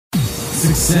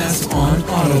Success on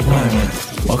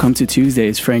Autopilot. Welcome to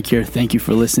Tuesdays. Frank here. Thank you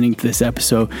for listening to this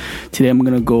episode. Today I'm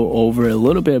going to go over a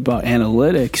little bit about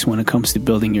analytics when it comes to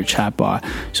building your chatbot.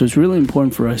 So it's really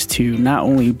important for us to not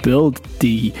only build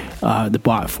the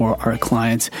bot for our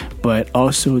clients, but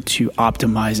also to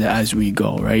optimize it as we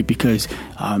go, right? Because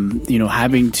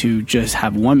having to just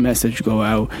have one message go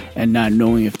out and not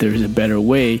knowing if there's a better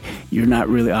way, you're not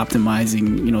really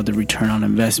optimizing, the return on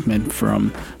investment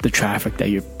from the traffic that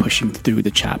you're pushing through the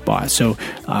chatbot. So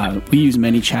we use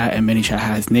ManyChat, and ManyChat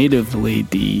has natively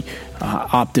the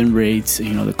opt-in rates,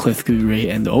 the click-through rate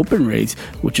and the open rates,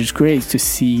 which is great to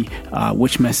see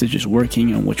which message is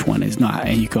working and which one is not.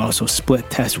 And you can also split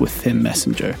test within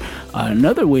Messenger.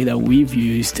 Another way that we've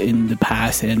used in the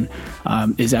past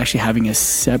is actually having a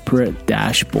separate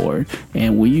dashboard.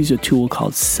 And we use a tool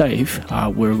called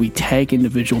Sife, where we tag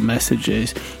individual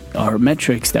messages or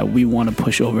metrics that we want to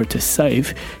push over to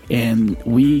Sife, and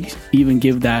we even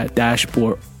give that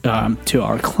dashboard to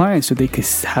our clients so they can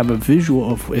have a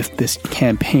visual of if this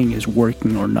campaign is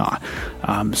working or not.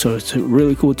 So it's a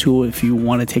really cool tool if you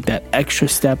want to take that extra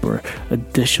step or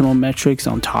additional metrics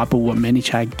on top of what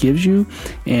ManyChat gives you,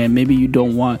 and maybe you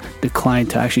don't want the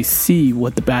client to actually see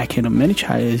what the back end of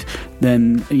ManyChat is,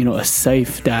 then a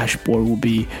Sife dashboard will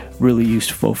be really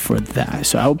useful for that.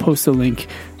 So I will post a link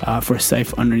for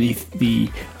Sife underneath the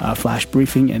flash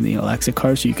briefing and the Alexa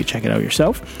card so you can check it out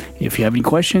yourself. If you have any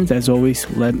questions, as always,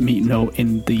 let me know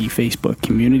in the Facebook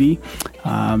community.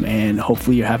 And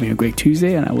hopefully you're having a great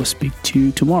Tuesday, and I will speak to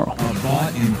you tomorrow.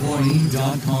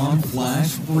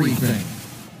 Abotemployee.com/briefing.